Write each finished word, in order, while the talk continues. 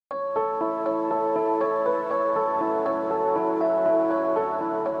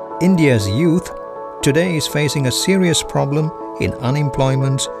India's youth today is facing a serious problem in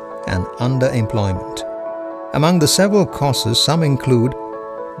unemployment and underemployment. Among the several causes, some include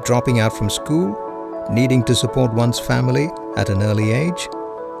dropping out from school, needing to support one's family at an early age,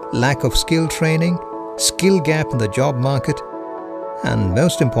 lack of skill training, skill gap in the job market, and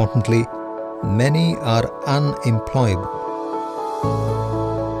most importantly, many are unemployable.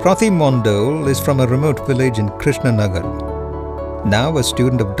 Pratim Mondol is from a remote village in Krishnanagar. Now a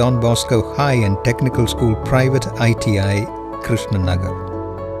student of Don Bosco High and Technical School Private ITI,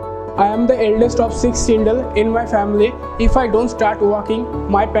 Krishnanagar. I am the eldest of 6 children in my family. If I don't start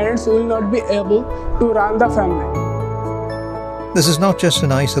working, my parents will not be able to run the family. This is not just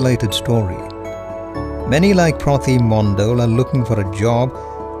an isolated story. Many like Pratim Mondol are looking for a job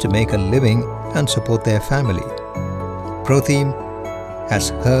to make a living and support their family. Pratim has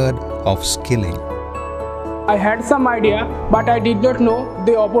heard of skilling. I had some idea, but I did not know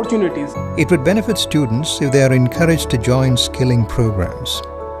the opportunities. It would benefit students if they are encouraged to join skilling programs.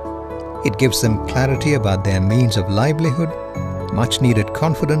 It gives them clarity about their means of livelihood, much needed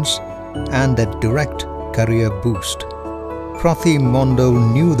confidence, and a direct career boost. Pratim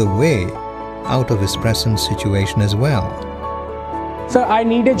Mondol knew the way out of his present situation as well. Sir, I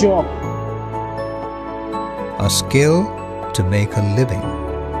need a job. A skill to make a living.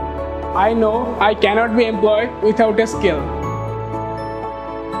 I know I cannot be employed without a skill.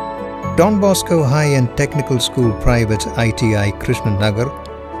 Don Bosco High and Technical School Private ITI Krishnanagar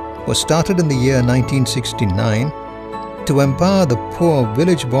was started in the year 1969 to empower the poor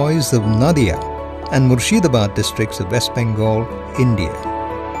village boys of Nadia and Murshidabad districts of West Bengal, India.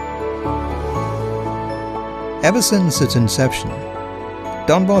 Ever since its inception,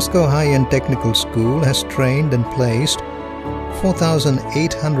 Don Bosco High and Technical School has trained and placed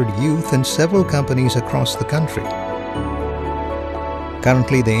 4,800 youth in several companies across the country.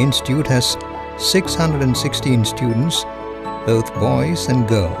 Currently, the institute has 616 students, both boys and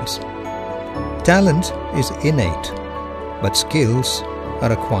girls. Talent is innate, but skills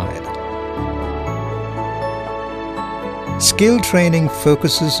are acquired. Skill training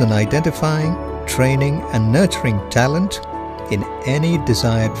focuses on identifying, training, and nurturing talent in any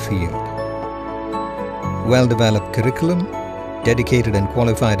desired field. Well-developed curriculum, dedicated and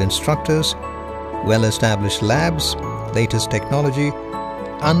qualified instructors, well-established labs, latest technology,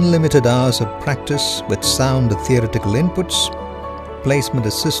 unlimited hours of practice with sound theoretical inputs, placement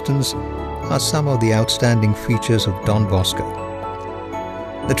assistance are some of the outstanding features of Don Bosco.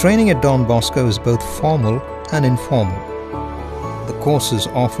 The training at Don Bosco is both formal and informal. The courses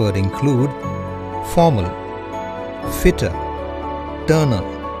offered include formal, fitter, turner,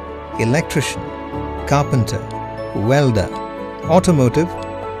 electrician, carpenter, welder, automotive,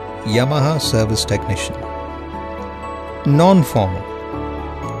 Yamaha service technician. Non-formal,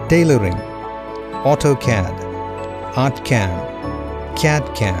 tailoring, AutoCAD, ArtCAM,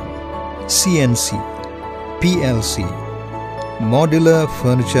 CAD-CAM, CNC, PLC, modular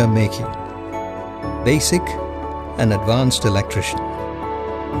furniture making, basic and advanced electrician.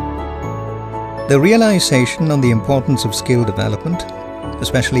 The realization on the importance of skill development,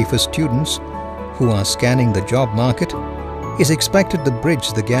 especially for students who are scanning the job market, is expected to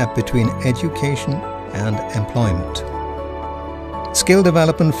bridge the gap between education and employment. Skill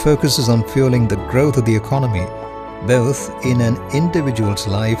development focuses on fueling the growth of the economy, both in an individual's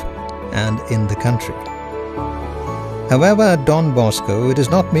life and in the country. However, at Don Bosco, it is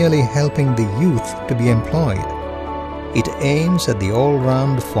not merely helping the youth to be employed. It aims at the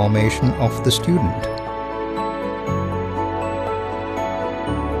all-round formation of the student.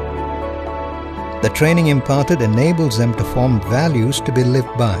 The training imparted enables them to form values to be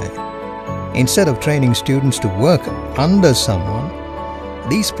lived by. Instead of training students to work under someone,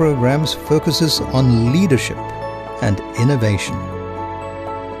 these programs focuses on leadership and innovation.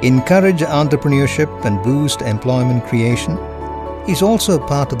 Encourage entrepreneurship and boost employment creation is also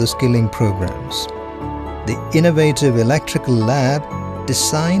part of the skilling programs. The innovative electrical lab,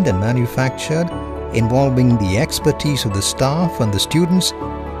 designed and manufactured, involving the expertise of the staff and the students,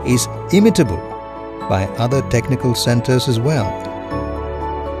 is imitable by other technical centers as well.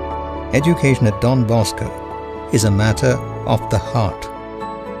 Education at Don Bosco is a matter of the heart.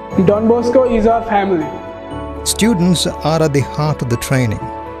 Don Bosco is our family. Students are at the heart of the training.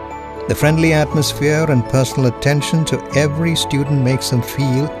 The friendly atmosphere and personal attention to every student makes them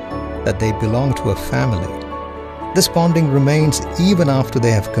feel that they belong to a family. This bonding remains even after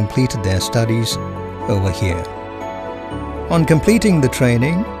they have completed their studies over here. On completing the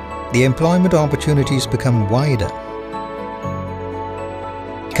training, the employment opportunities become wider.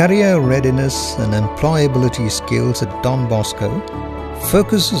 Career readiness and employability skills at Don Bosco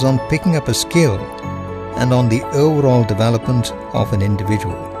focuses on picking up a skill and on the overall development of an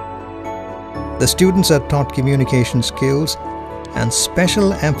individual. The students are taught communication skills, and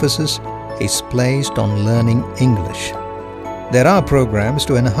special emphasis is placed on learning English. There are programs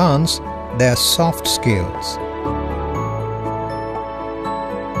to enhance their soft skills.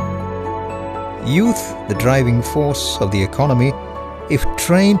 Youth, the driving force of the economy, if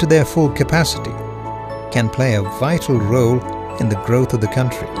trained to their full capacity, can play a vital role in the growth of the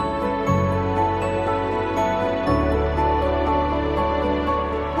country.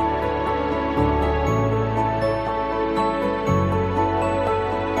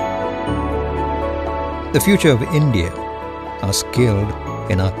 The future of India are skilled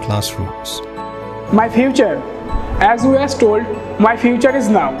in our classrooms. My future. As you have told, my future is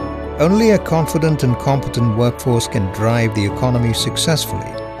now. Only a confident and competent workforce can drive the economy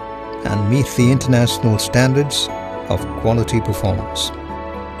successfully and meet the international standards of quality performance.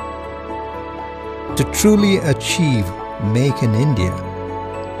 To truly achieve Make in India,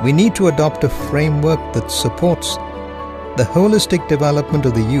 we need to adopt a framework that supports the holistic development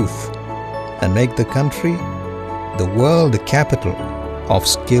of the youth and make the country the world capital of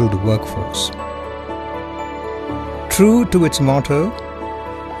skilled workforce. True to its motto,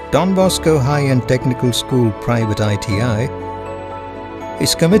 Don Bosco High-End Technical School Private ITI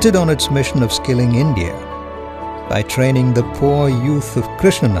is committed on its mission of skilling India by training the poor youth of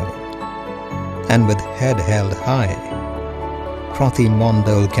Krishnanagar, and with head held high, Krati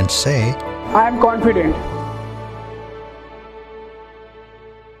Mondal can say, I am confident